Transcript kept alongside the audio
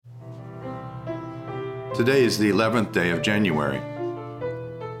Today is the 11th day of January,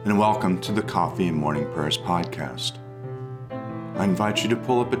 and welcome to the Coffee and Morning Prayers podcast. I invite you to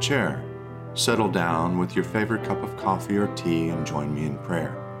pull up a chair, settle down with your favorite cup of coffee or tea, and join me in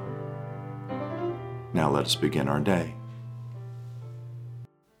prayer. Now let us begin our day.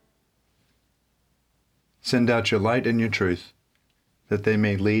 Send out your light and your truth, that they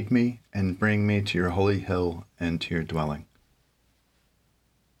may lead me and bring me to your holy hill and to your dwelling.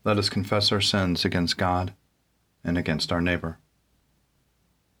 Let us confess our sins against God and against our neighbor.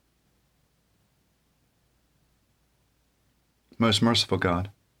 Most merciful God,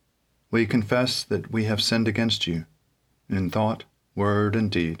 we confess that we have sinned against you in thought, word,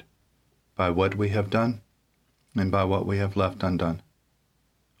 and deed, by what we have done and by what we have left undone.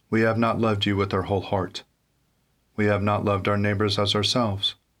 We have not loved you with our whole heart. We have not loved our neighbors as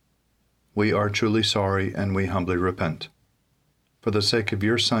ourselves. We are truly sorry, and we humbly repent. For the sake of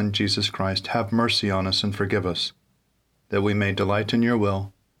your Son, Jesus Christ, have mercy on us and forgive us, that we may delight in your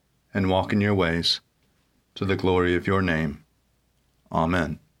will and walk in your ways, to the glory of your name.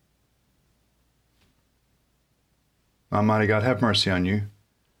 Amen. Almighty God, have mercy on you,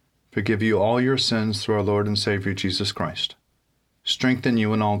 forgive you all your sins through our Lord and Savior Jesus Christ, strengthen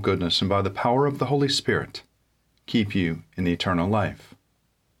you in all goodness, and by the power of the Holy Spirit, keep you in eternal life.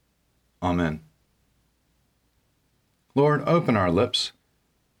 Amen. Lord, open our lips,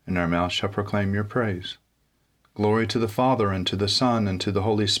 and our mouth shall proclaim your praise. Glory to the Father, and to the Son, and to the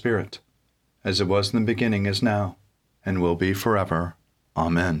Holy Spirit, as it was in the beginning, is now, and will be forever.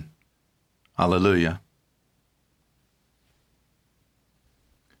 Amen. Alleluia.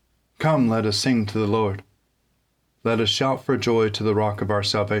 Come, let us sing to the Lord. Let us shout for joy to the rock of our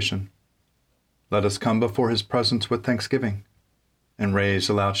salvation. Let us come before his presence with thanksgiving, and raise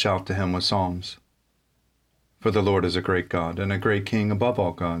a loud shout to him with psalms. For the Lord is a great God, and a great King above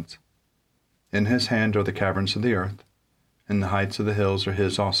all gods. In his hand are the caverns of the earth, and the heights of the hills are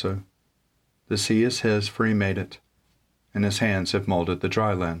his also. The sea is his, for he made it, and his hands have molded the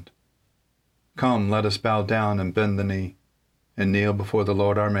dry land. Come, let us bow down and bend the knee, and kneel before the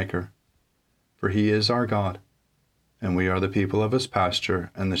Lord our Maker. For he is our God, and we are the people of his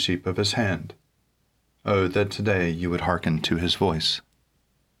pasture and the sheep of his hand. Oh, that today you would hearken to his voice.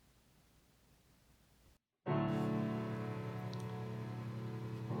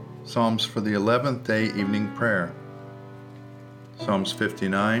 Psalms for the 11th day evening prayer. Psalms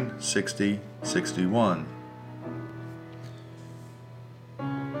 59, 60, 61.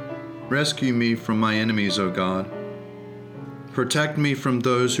 Rescue me from my enemies, O God. Protect me from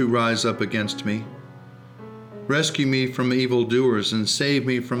those who rise up against me. Rescue me from evildoers and save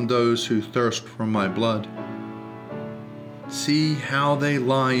me from those who thirst for my blood. See how they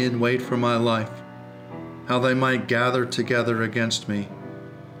lie in wait for my life, how they might gather together against me.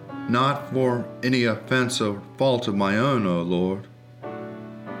 Not for any offense or fault of my own, O Lord.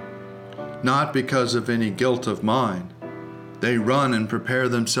 Not because of any guilt of mine. They run and prepare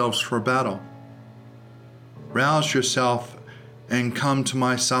themselves for battle. Rouse yourself and come to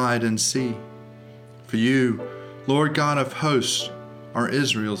my side and see. For you, Lord God of hosts, are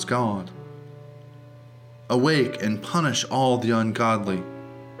Israel's God. Awake and punish all the ungodly.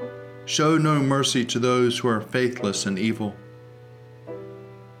 Show no mercy to those who are faithless and evil.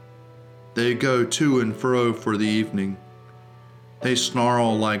 They go to and fro for the evening. They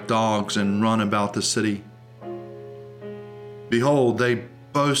snarl like dogs and run about the city. Behold, they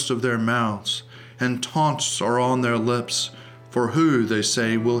boast of their mouths, and taunts are on their lips, for who, they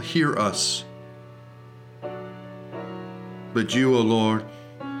say, will hear us? But you, O Lord,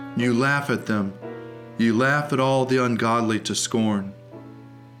 you laugh at them. You laugh at all the ungodly to scorn.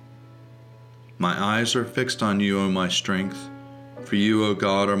 My eyes are fixed on you, O my strength. For you, O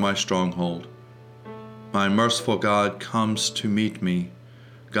God, are my stronghold. My merciful God comes to meet me.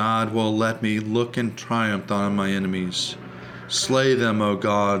 God will let me look in triumph on my enemies. Slay them, O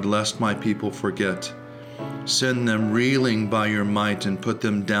God, lest my people forget. Send them reeling by your might and put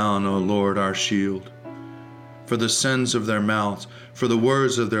them down, O Lord, our shield. For the sins of their mouths, for the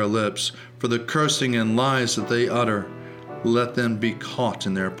words of their lips, for the cursing and lies that they utter, let them be caught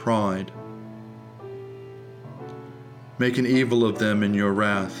in their pride. Make an evil of them in your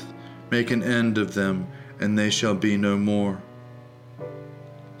wrath. Make an end of them, and they shall be no more.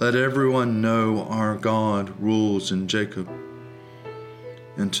 Let everyone know our God rules in Jacob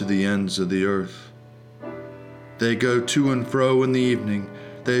and to the ends of the earth. They go to and fro in the evening.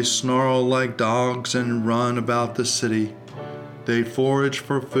 They snarl like dogs and run about the city. They forage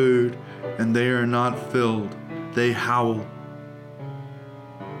for food, and they are not filled. They howl.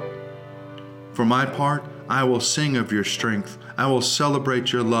 For my part, I will sing of your strength. I will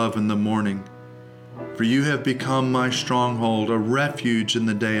celebrate your love in the morning. For you have become my stronghold, a refuge in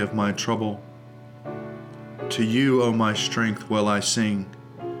the day of my trouble. To you, O my strength, will I sing.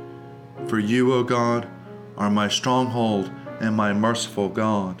 For you, O God, are my stronghold and my merciful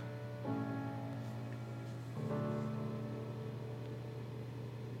God.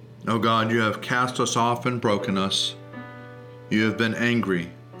 O God, you have cast us off and broken us. You have been angry.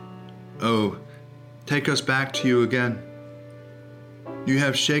 Oh, take us back to you again. You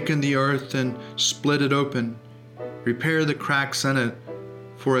have shaken the earth and split it open. Repair the cracks in it,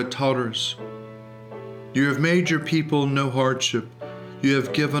 for it totters. You have made your people no hardship. You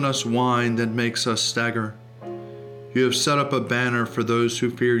have given us wine that makes us stagger. You have set up a banner for those who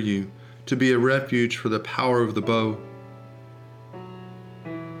fear you, to be a refuge for the power of the bow.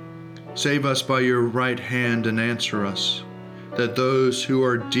 Save us by your right hand and answer us, that those who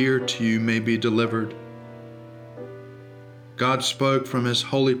are dear to you may be delivered. God spoke from his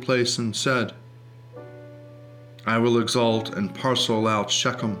holy place and said, I will exalt and parcel out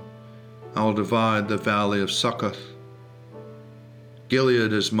Shechem. I will divide the valley of Succoth.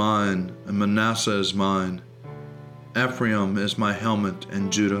 Gilead is mine, and Manasseh is mine. Ephraim is my helmet,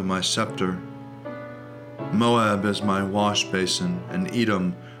 and Judah my scepter. Moab is my wash basin, and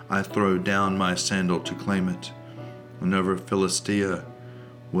Edom I throw down my sandal to claim it. And over Philistia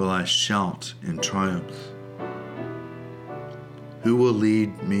will I shout in triumph. Who will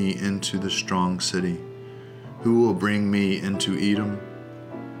lead me into the strong city? Who will bring me into Edom?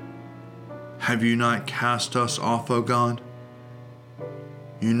 Have you not cast us off, O God?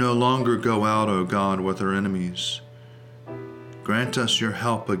 You no longer go out, O God, with our enemies. Grant us your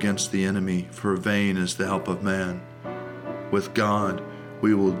help against the enemy, for vain is the help of man. With God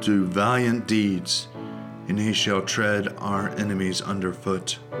we will do valiant deeds, and he shall tread our enemies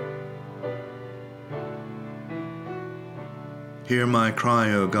underfoot. Hear my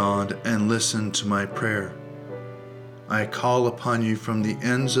cry, O God, and listen to my prayer. I call upon you from the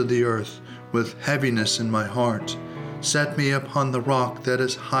ends of the earth with heaviness in my heart. Set me upon the rock that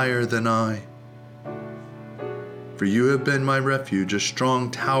is higher than I. For you have been my refuge, a strong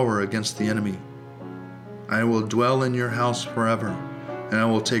tower against the enemy. I will dwell in your house forever, and I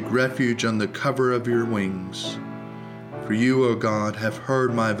will take refuge on the cover of your wings. For you, O God, have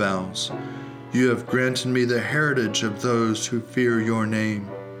heard my vows. You have granted me the heritage of those who fear your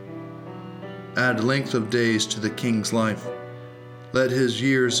name. Add length of days to the king's life. Let his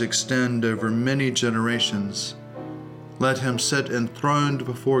years extend over many generations. Let him sit enthroned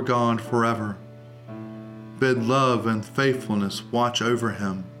before God forever. Bid love and faithfulness watch over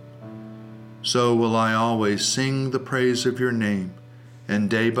him. So will I always sing the praise of your name, and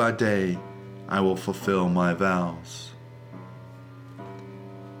day by day I will fulfill my vows.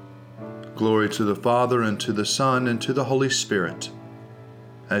 Glory to the Father, and to the Son, and to the Holy Spirit,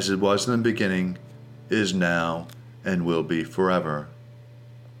 as it was in the beginning, is now, and will be forever.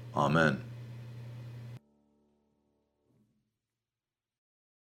 Amen.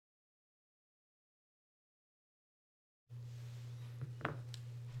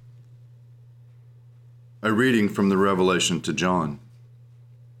 A reading from the Revelation to John.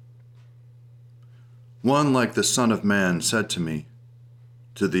 One like the Son of Man said to me,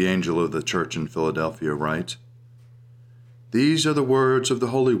 to the angel of the church in Philadelphia write, These are the words of the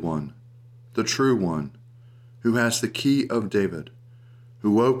Holy One, the true One, who has the key of David,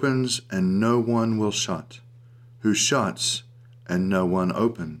 who opens and no one will shut, who shuts and no one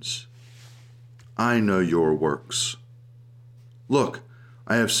opens. I know your works. Look,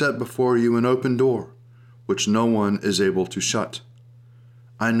 I have set before you an open door, which no one is able to shut.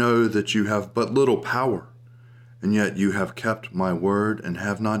 I know that you have but little power, and yet you have kept my word and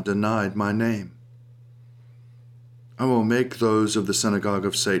have not denied my name. I will make those of the synagogue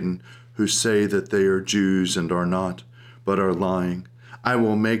of Satan who say that they are Jews and are not, but are lying. I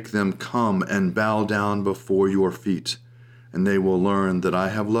will make them come and bow down before your feet, and they will learn that I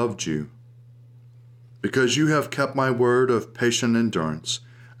have loved you. Because you have kept my word of patient endurance,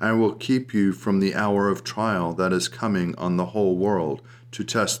 I will keep you from the hour of trial that is coming on the whole world to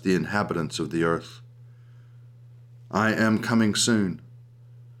test the inhabitants of the earth. I am coming soon.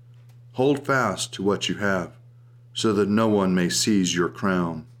 Hold fast to what you have, so that no one may seize your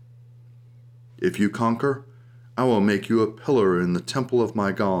crown. If you conquer, I will make you a pillar in the temple of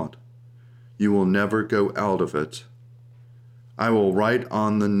my God. You will never go out of it. I will write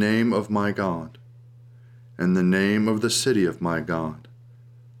on the name of my God, and the name of the city of my God,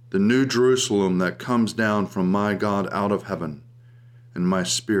 the new Jerusalem that comes down from my God out of heaven, and my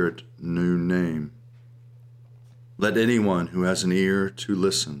Spirit new name. Let anyone who has an ear to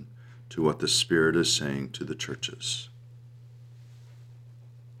listen to what the Spirit is saying to the churches.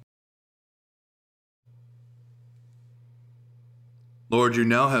 Lord, you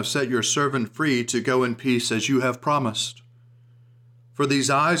now have set your servant free to go in peace as you have promised. For these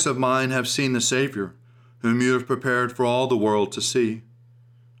eyes of mine have seen the Savior, whom you have prepared for all the world to see,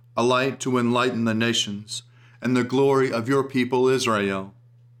 a light to enlighten the nations, and the glory of your people Israel.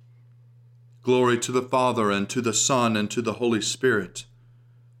 Glory to the Father, and to the Son, and to the Holy Spirit,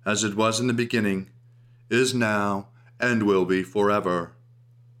 as it was in the beginning, is now, and will be forever.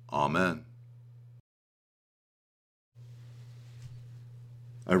 Amen.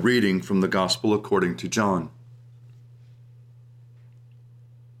 A reading from the Gospel according to John.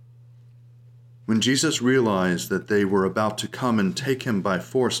 When Jesus realized that they were about to come and take him by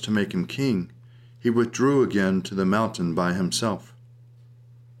force to make him king, he withdrew again to the mountain by himself.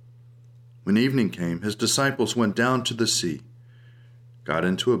 When evening came, his disciples went down to the sea, got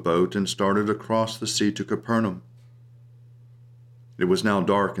into a boat, and started across the sea to Capernaum. It was now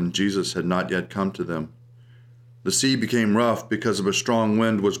dark, and Jesus had not yet come to them. The sea became rough because of a strong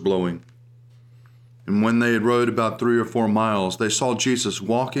wind was blowing. And when they had rowed about 3 or 4 miles, they saw Jesus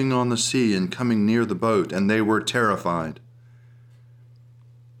walking on the sea and coming near the boat, and they were terrified.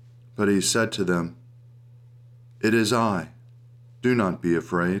 But he said to them, "It is I. Do not be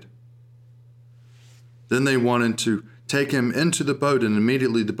afraid." Then they wanted to take him into the boat, and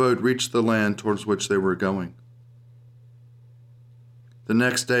immediately the boat reached the land towards which they were going. The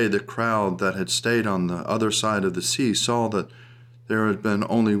next day, the crowd that had stayed on the other side of the sea saw that there had been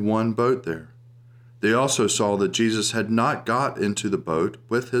only one boat there. They also saw that Jesus had not got into the boat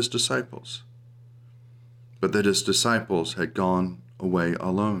with his disciples, but that his disciples had gone away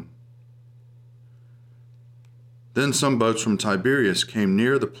alone. Then some boats from Tiberias came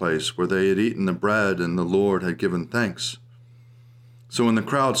near the place where they had eaten the bread and the Lord had given thanks. So when the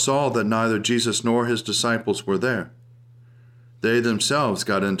crowd saw that neither Jesus nor his disciples were there, they themselves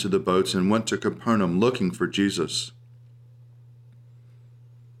got into the boats and went to Capernaum looking for Jesus.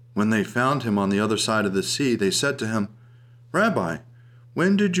 When they found him on the other side of the sea, they said to him, "Rabbi,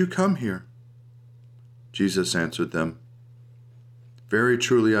 when did you come here?" Jesus answered them, "Very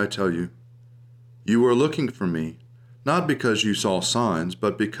truly I tell you, you are looking for me, not because you saw signs,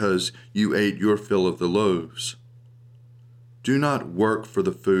 but because you ate your fill of the loaves. Do not work for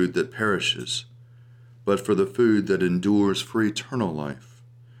the food that perishes, but for the food that endures for eternal life,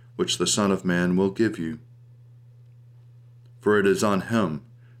 which the Son of Man will give you. For it is on him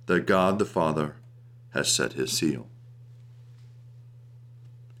that God the Father has set his seal."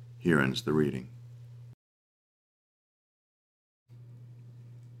 Here ends the reading.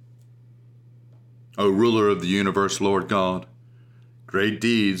 O ruler of the universe, Lord God, great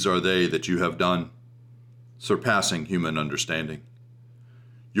deeds are they that you have done, surpassing human understanding.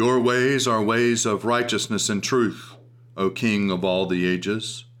 Your ways are ways of righteousness and truth, O King of all the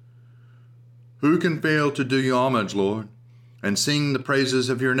ages. Who can fail to do you homage, Lord, and sing the praises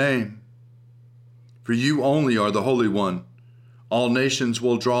of your name? For you only are the Holy One. All nations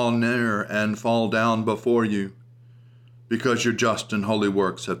will draw near and fall down before you, because your just and holy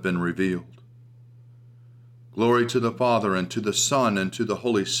works have been revealed. Glory to the Father, and to the Son, and to the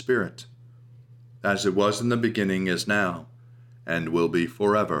Holy Spirit, as it was in the beginning, is now, and will be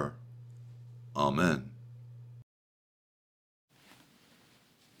forever. Amen.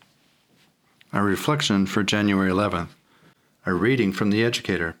 A reflection for January 11th. A reading from The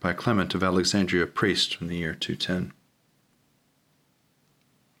Educator by Clement of Alexandria, priest, from the year 210.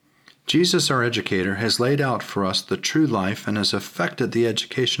 Jesus, our educator, has laid out for us the true life and has affected the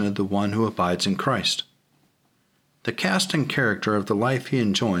education of the one who abides in Christ. The cast and character of the life he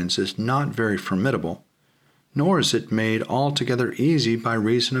enjoins is not very formidable, nor is it made altogether easy by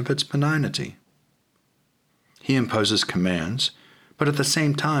reason of its benignity. He imposes commands, but at the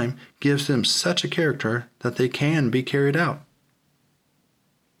same time gives them such a character that they can be carried out.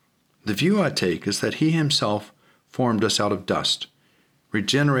 The view I take is that he himself formed us out of dust,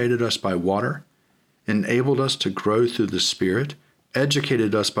 regenerated us by water, enabled us to grow through the Spirit,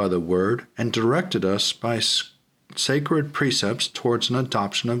 educated us by the Word, and directed us by sacred precepts towards an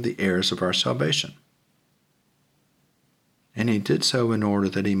adoption of the heirs of our salvation. And he did so in order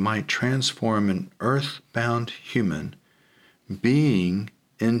that he might transform an earth-bound human being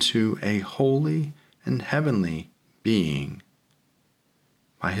into a holy and heavenly being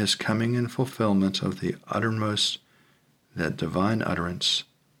by his coming in fulfillment of the uttermost, that divine utterance,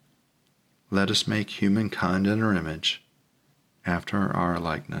 "Let us make humankind in our image, after our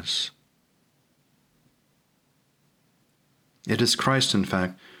likeness." It is Christ, in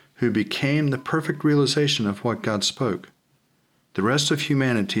fact, who became the perfect realization of what God spoke. The rest of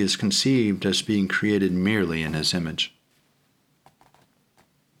humanity is conceived as being created merely in his image.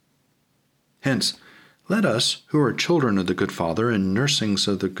 Hence, Let us, who are children of the good Father and nurslings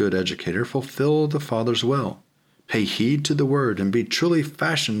of the good educator, fulfill the Father's will, pay heed to the word, and be truly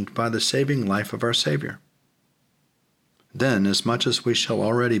fashioned by the saving life of our Savior. Then, as much as we shall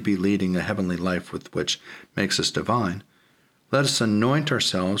already be leading a heavenly life with which makes us divine, let us anoint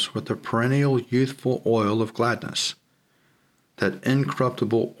ourselves with the perennial youthful oil of gladness, that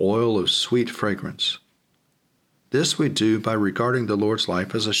incorruptible oil of sweet fragrance. This we do by regarding the Lord's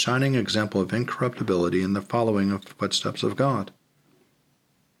life as a shining example of incorruptibility in the following of the footsteps of God.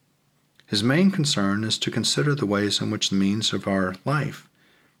 His main concern is to consider the ways in which the means of our life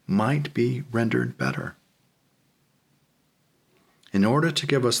might be rendered better. In order to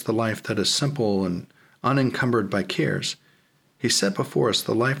give us the life that is simple and unencumbered by cares, he set before us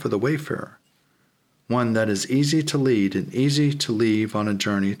the life of the wayfarer, one that is easy to lead and easy to leave on a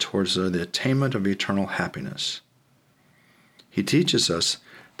journey towards the attainment of eternal happiness. He teaches us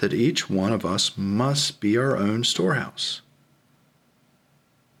that each one of us must be our own storehouse.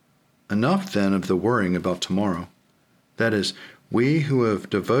 Enough then of the worrying about tomorrow. That is, we who have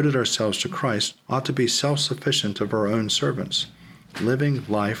devoted ourselves to Christ ought to be self-sufficient of our own servants, living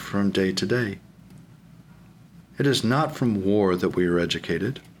life from day to day. It is not from war that we are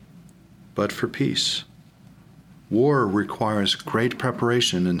educated, but for peace. War requires great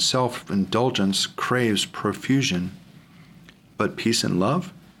preparation, and self-indulgence craves profusion. But peace and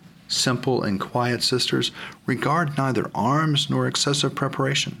love, simple and quiet sisters, regard neither arms nor excessive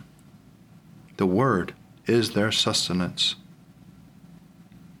preparation. The word is their sustenance.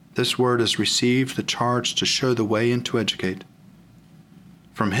 This word has received the charge to show the way and to educate.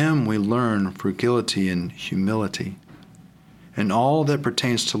 From him we learn frugility and humility, and all that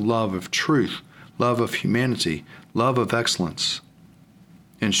pertains to love of truth, love of humanity, love of excellence.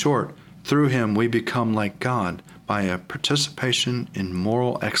 In short, through him we become like God by a participation in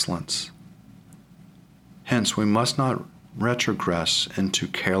moral excellence. Hence we must not retrogress into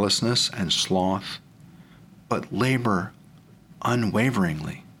carelessness and sloth, but labor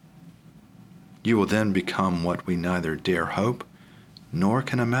unwaveringly. You will then become what we neither dare hope nor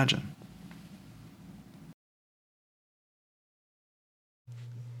can imagine.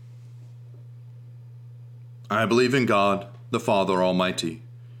 I believe in God, the Father Almighty,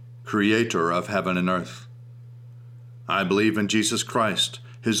 creator of heaven and earth. I believe in Jesus Christ,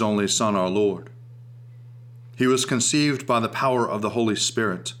 his only Son, our Lord. He was conceived by the power of the Holy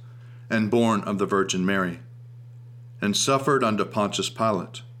Spirit and born of the Virgin Mary, and suffered under Pontius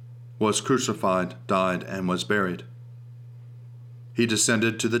Pilate, was crucified, died, and was buried. He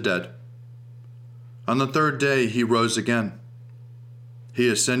descended to the dead. On the third day he rose again. He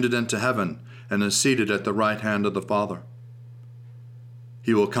ascended into heaven and is seated at the right hand of the Father.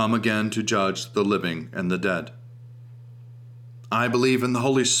 He will come again to judge the living and the dead. I believe in the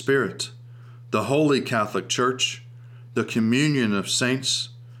Holy Spirit, the Holy Catholic Church, the communion of saints,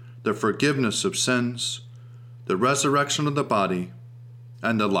 the forgiveness of sins, the resurrection of the body,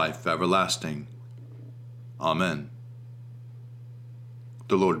 and the life everlasting. Amen.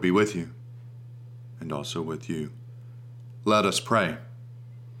 The Lord be with you, and also with you. Let us pray.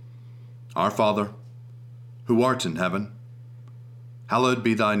 Our Father, who art in heaven, hallowed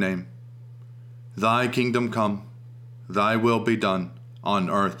be thy name. Thy kingdom come, thy will be done, on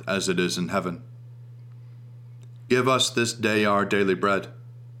earth as it is in heaven. Give us this day our daily bread,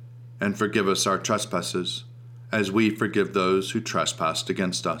 and forgive us our trespasses, as we forgive those who trespass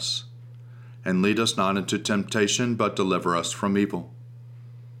against us. And lead us not into temptation, but deliver us from evil.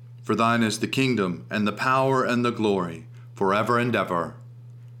 For thine is the kingdom, and the power, and the glory, forever and ever.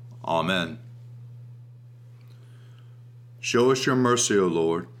 Amen. Show us your mercy, O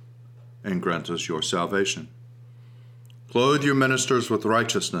Lord, and grant us your salvation. Clothe your ministers with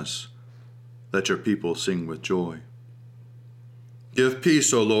righteousness. Let your people sing with joy. Give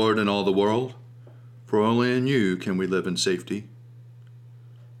peace, O Lord, in all the world, for only in you can we live in safety.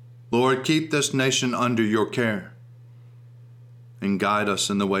 Lord, keep this nation under your care, and guide us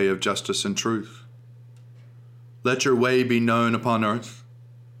in the way of justice and truth. Let your way be known upon earth,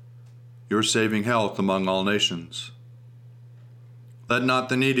 your saving health among all nations. Let not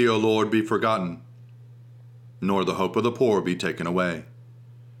the needy, O Lord, be forgotten, nor the hope of the poor be taken away.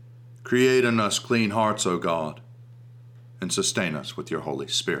 Create in us clean hearts, O God, and sustain us with your Holy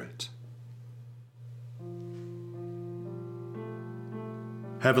Spirit.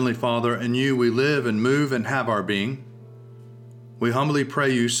 Heavenly Father, in you we live and move and have our being. We humbly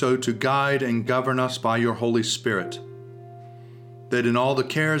pray you so to guide and govern us by your Holy Spirit, that in all the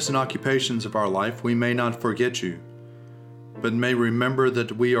cares and occupations of our life we may not forget you, but may remember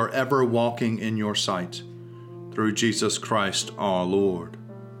that we are ever walking in your sight, through Jesus Christ our Lord.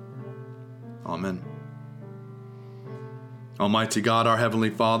 Amen. Almighty God, our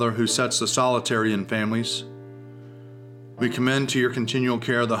Heavenly Father, who sets the solitary in families, we commend to your continual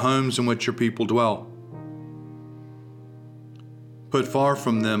care the homes in which your people dwell. Put far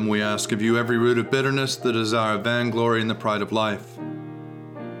from them, we ask of you, every root of bitterness, the desire of vainglory, and the pride of life.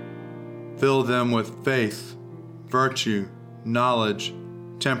 Fill them with faith, virtue, knowledge,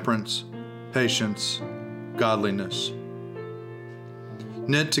 temperance, patience, godliness.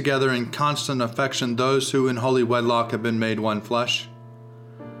 Knit together in constant affection those who in holy wedlock have been made one flesh.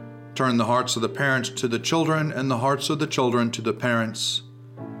 Turn the hearts of the parents to the children, and the hearts of the children to the parents,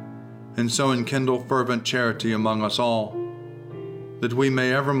 and so enkindle fervent charity among us all, that we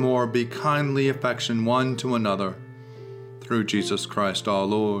may evermore be kindly affection one to another, through Jesus Christ our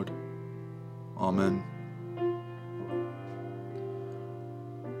Lord. Amen.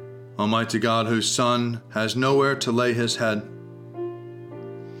 Almighty God, whose Son has nowhere to lay his head,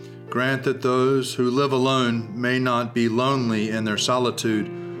 grant that those who live alone may not be lonely in their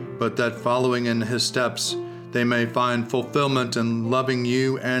solitude, but that following in his steps, they may find fulfillment in loving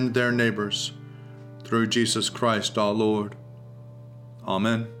you and their neighbors, through Jesus Christ our Lord.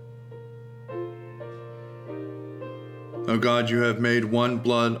 Amen. O God, you have made one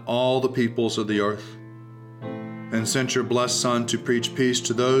blood all the peoples of the earth, and sent your blessed Son to preach peace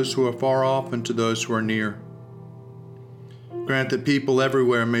to those who are far off and to those who are near. Grant that people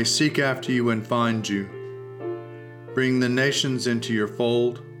everywhere may seek after you and find you. Bring the nations into your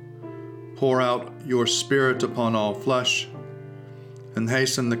fold. Pour out your Spirit upon all flesh, and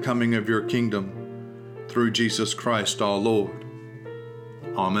hasten the coming of your kingdom, through Jesus Christ our Lord.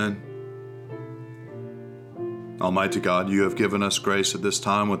 Amen. Almighty God, you have given us grace at this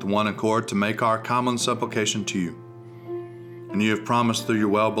time with one accord to make our common supplication to you. And you have promised through your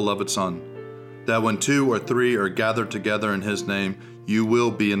well-beloved Son, that when 2 or 3 are gathered together in his name, you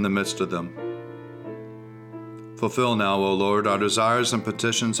will be in the midst of them. Fulfill now, O Lord, our desires and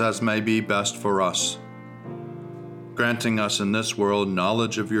petitions as may be best for us, granting us in this world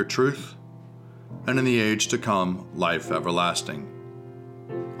knowledge of your truth, and in the age to come, life everlasting.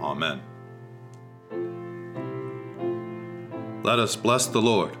 Amen. Let us bless the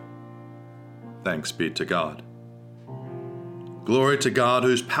Lord. Thanks be to God. Glory to God,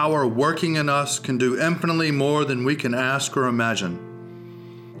 whose power working in us can do infinitely more than we can ask or imagine.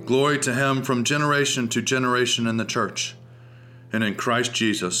 Glory to him from generation to generation in the church, and in Christ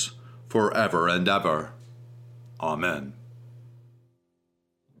Jesus forever and ever. Amen.